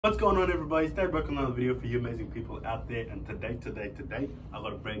What's going on, everybody? Today back on another video for you amazing people out there, and today I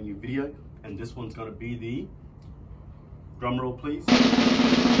got a brand new video, and this one's gonna be the drum roll, please.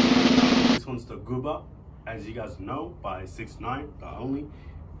 This one's the Gooba, as you guys know, by 6ix9ine, the only,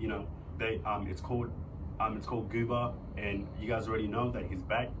 you know, it's called Gooba, and you guys already know that he's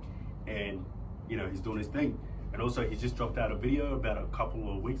back, and you know he's doing his thing, and also he just dropped out a video about a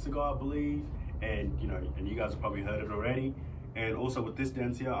couple of weeks ago, I believe, and you guys have probably heard it already. And also with this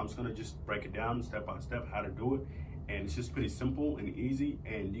dance here, I'm just gonna break it down step by step how to do it, and it's just pretty simple and easy,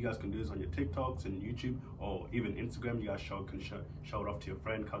 and you guys can do this on your TikToks and YouTube or even Instagram. You guys can show it off to your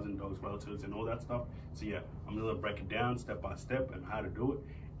friend, cousin, dogs, relatives, and all that stuff. So yeah, I'm gonna break it down step by step and how to do it,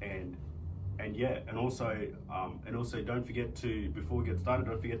 and yeah, and also don't forget to, before we get started,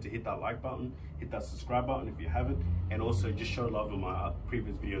 don't forget to hit that like button, hit that subscribe button if you haven't, and also just show love in my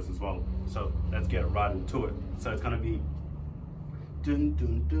previous videos as well. So let's get right into it. So it's gonna be dun,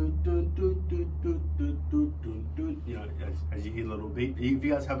 dun, dun, dun, dun, dun, dun, dun, dun, dun, you know, as you hear a little beat. If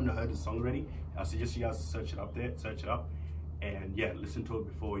you guys haven't heard the song already, I suggest you guys search it up, and yeah, listen to it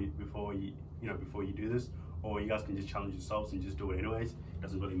before you do this, or you guys can just challenge yourselves and just do it anyways.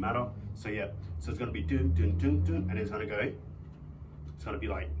 Doesn't really matter. So yeah, so it's gonna be dun dun dun dun, and it's gonna be like, so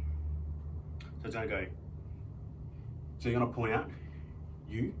it's gonna go. So you're gonna point out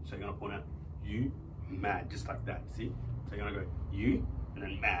you. So you're gonna point out you mad, just like that. See. So you're gonna go you and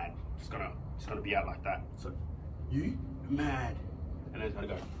then mad. It's gonna be out like that. So you mad, and then it's gonna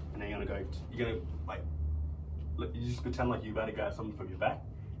go, and then you're gonna like, look, you just pretend like you're about to grab something from your back,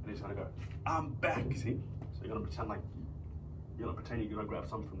 and it's gonna go, I'm back. See? So you're gonna pretend you're gonna grab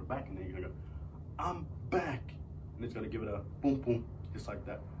something from the back, and then you're gonna go, I'm back, and it's gonna give it a boom boom, just like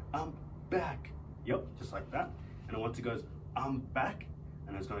that. I'm back. Yep, just like that. And then once it goes, I'm back,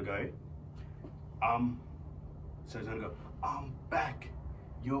 and it's gonna go, so it's gonna go, I'm back,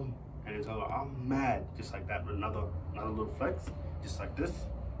 yo, and it's gonna go, I'm mad, just like that. With another little flex, just like this,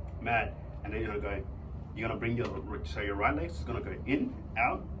 mad, and then you're gonna bring your right leg is gonna go in,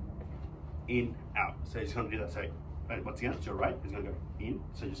 out. So it's gonna do that. So once again, your right is gonna go in,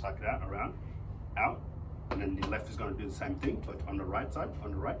 so just like that, around, out, and then the left is gonna do the same thing, but on the right side,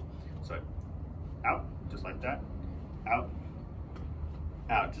 So out, just like that, out,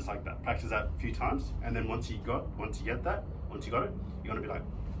 just like that. Practice that a few times, and then once you got it, you're gonna be like,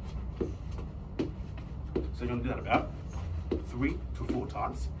 so you're gonna do that about 3 to 4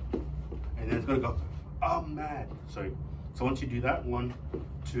 times, and then it's gonna go, I'm mad. So once you do that, 1,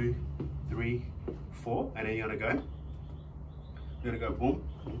 2, 3, 4, and then you're gonna go boom,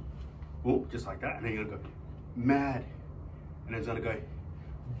 boom, boom, just like that, and then you're gonna go mad, and then it's gonna go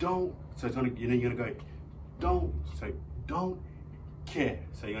don't. So it's gonna, you're gonna go don't. So don't care.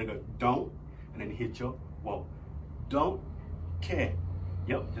 So you're gonna go don't, and then hit your whoa, don't care.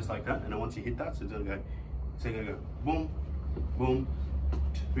 Yep, just like that. And then once you hit that, so it's gonna go, so you're gonna go boom, boom,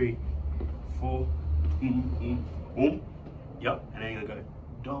 3, 4, boom. Yep, and then you're gonna go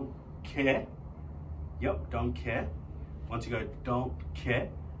don't care. Yep, don't care. Once you go don't care,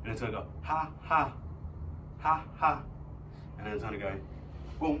 and it's gonna go ha ha, ha ha, and then it's gonna go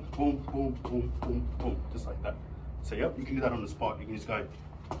boom, boom, boom, boom, boom, boom, just like that. So yep, you can do that on the spot. You can just go,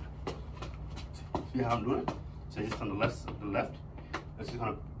 see how I'm doing it? So just on the left, it's just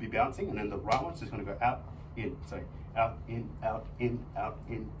gonna be bouncing, and then the right one's just gonna go out, in. So out, in, out, in, out,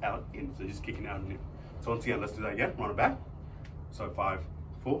 in, out, in. So just kicking out and in. So once again, let's do that again. Run it back. So 5,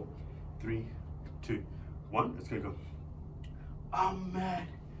 4, 3, 2, 1. It's gonna go, I'm mad,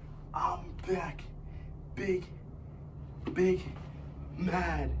 I'm back, big,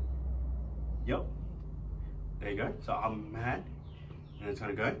 mad. Yep. There you go. So I'm mad, and it's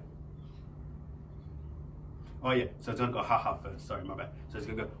gonna go. Oh yeah. So it's gonna go ha ha first. Sorry, my bad. So it's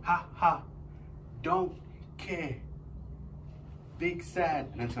gonna go ha ha. Don't care. Big sad,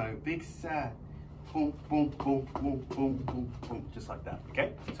 and then it's gonna go big sad. Boom boom boom boom boom boom boom, just like that.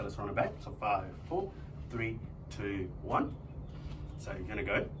 Okay. So let's run it back. So 5, 4, 3, 2, 1. So you're gonna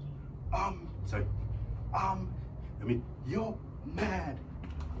go you're mad.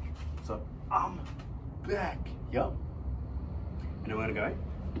 So I'm back. Yep. And then we're gonna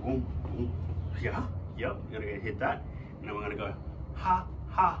go boom boom. Yeah. Yep. We're gonna hit that, and then we're gonna go ha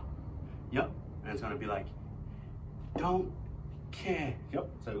ha. Yep. And it's gonna be like don't care. Yep.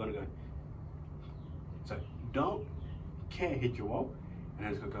 So we're gonna go, so don't care, hit your wall, and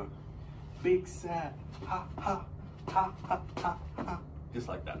then it's gonna go big sad, ha ha ha ha ha ha, just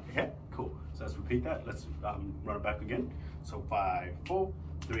like that. Okay, cool. So let's repeat that. Let's run it back again. So 5, 4,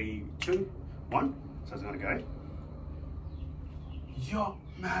 3, 2, 1. So it's gonna go, you're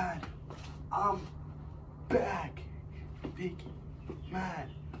mad, I'm back, big mad,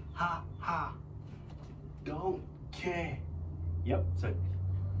 ha, ha. Don't care. Yep,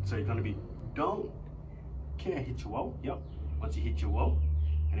 so you're gonna be don't care, hit your wall. Yep, once you hit your wall,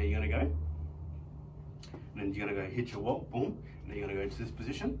 and then you're gonna go, and then you're gonna go hit your wall, boom, and then you're gonna go into this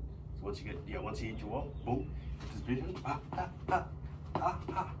position. So once you hit your wall, boom, this position, ha, ha, ha, ha,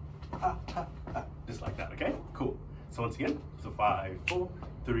 ha, ha, ha, ha. Just like that, okay? Cool. So once again, so 5, 4,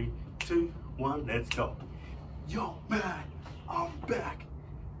 3, 2, 1, let's go. Yo, man, I'm back.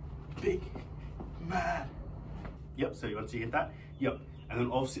 Big mad. Yep, so once you hit that, yep. And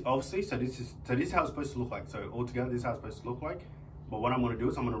then obviously, so this is how it's supposed to look like. So altogether, this is how it's supposed to look like. But what I'm gonna do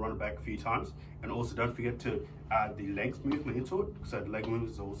is I'm gonna run it back a few times. And also don't forget to add the legs movement into it. So the leg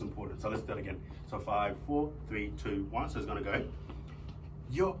movement is always important. So let's do that again. So 5, 4, 3, 2, 1. So it's gonna go,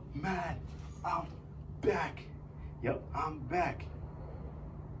 yo, man, I'm back. Yep, I'm back.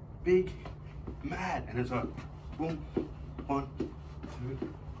 Big mad. And it's like, boom, 1, 2,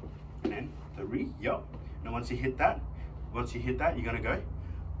 and then 3, yep. Now once you hit that, you're gonna go,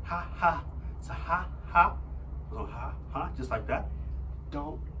 ha, ha. So ha, ha. So ha, ha, just like that.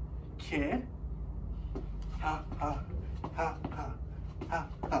 Don't care. Ha, ha, ha, ha, ha,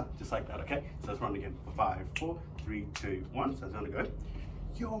 ha. Just like that, okay? So let's run again for 5, 4, 3, 2, 1. So it's gonna go,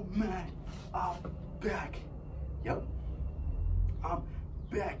 yo, man, I'm back. Yep, I'm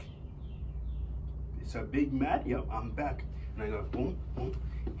back. So big mad, yep, I'm back. And I go boom, boom,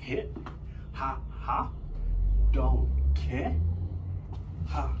 hit, ha, ha, don't care,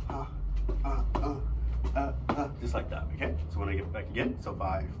 ha, ha, just like that, okay? So when I get back again, so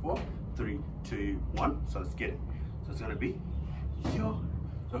 5, 4, 3, 2, 1, so let's get it. So it's gonna be, yo,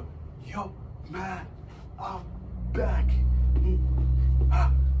 man, I'm back.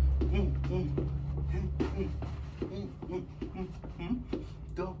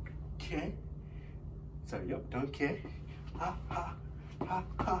 Don't care. So yep, don't care. Ha, ha, ha,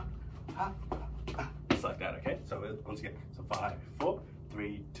 ha, ha, ha. Just like that, okay? So once again, so 5, 4,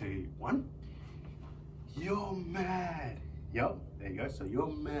 3, 2, 1. You're mad. Yep, there you go. So you're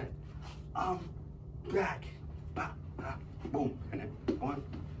mad. I'm back. Ah, ah, boom. And then 1,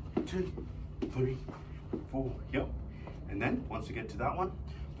 2, 3, 4. Yep. And then once we get to that one,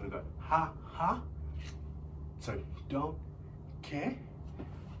 we're gonna go ha, ha. So don't care.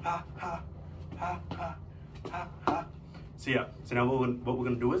 Ha, ha, ha, ha, ha, ha. So yeah, so now what we're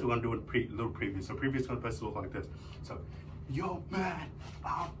gonna do is we're gonna do a little preview. So preview is supposed to look like this. So, yo, man,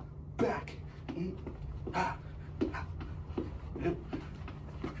 I'm back. Ha, ha.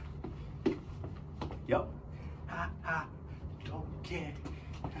 Yep. Ha, ha, don't care.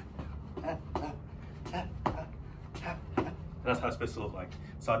 Ha, ha, ha, ha, ha, ha. That's how it's supposed to look like.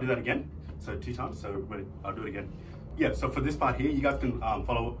 So I'll do that again. So 2 times. So I'll do it again. Yeah. So for this part here, you guys can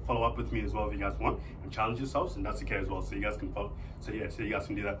follow up with me as well if you guys want and challenge yourselves, and that's okay as well. So you guys can follow. So yeah. So you guys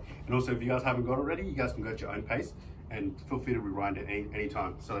can do that. And also, if you guys haven't got it already, you guys can go at your own pace and feel free to rewind it any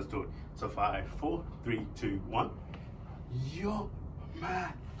time. So let's do it. So 5, 4, 3, 2, 1. Yo,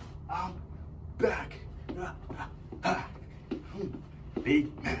 man, I'm back.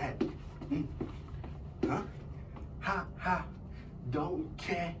 Big mad. Huh? Ha, ha, don't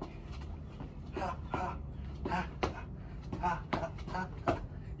care. Ha, ha, ha, ha, ha, ha, ha.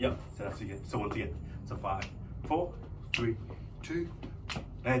 Yep, so that's again. So once again, so 5, 4, 3, 2,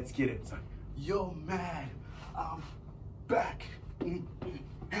 let's get it. So, yo, man, I'm back.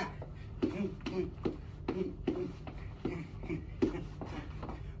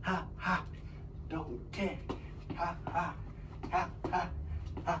 Ha, ha, don't care. Ha, ha, ha, ha,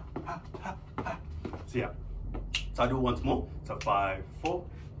 ha, ha, ha, ha. So yeah. So I do it once more. So 5, 4,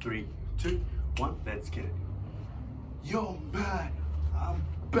 3, 2, 1. Let's get it. Yo, man, I'm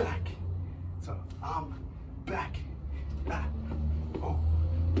back. So I'm back. Ah. Oh.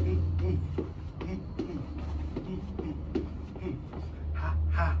 Ha,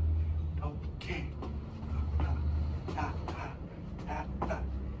 ha. Don't care. Ha, ha, ha, ha, ha.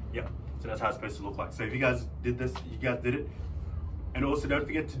 Yep. So that's how it's supposed to look like. So if you guys did this, you guys did it. And also don't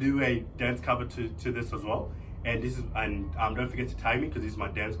forget to do a dance cover to this as well. And don't forget to tag me because this is my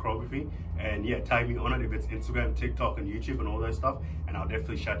dance choreography. And yeah, tag me on it if it's Instagram, TikTok, and YouTube and all those stuff. And I'll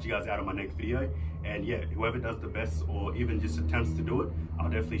definitely shout you guys out on my next video. And yeah, whoever does the best or even just attempts to do it, I'll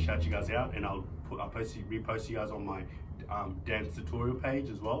definitely shout you guys out. And I'll repost you guys on my dance tutorial page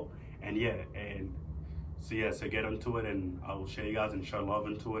as well. And yeah, so get onto it, and I will share you guys and show love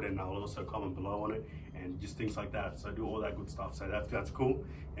into it, and I'll also comment below on it and just things like that. So I do all that good stuff. So that's cool.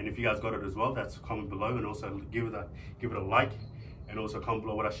 And if you guys got it as well, that's comment below, and also give it a like, and also comment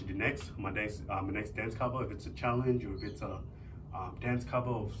below what I should do next. My next dance cover, if it's a challenge or if it's dance cover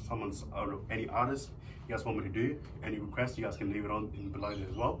of someone's any artist you guys want me to do, any requests, you guys can leave it on in below there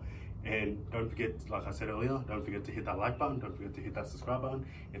as well. And don't forget, like I said earlier, don't forget to hit that like button, don't forget to hit that subscribe button.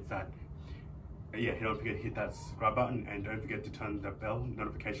 It's that, yeah, don't forget to hit that subscribe button, and don't forget to turn that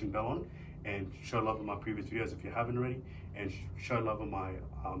notification bell on, and show love on my previous videos if you haven't already, and show love on my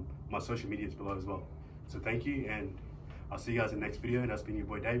my social medias below as well. So thank you, and I'll see you guys in the next video. And that's been your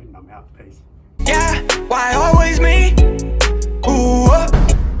boy David, and I'm out. Peace. Yeah, why always me?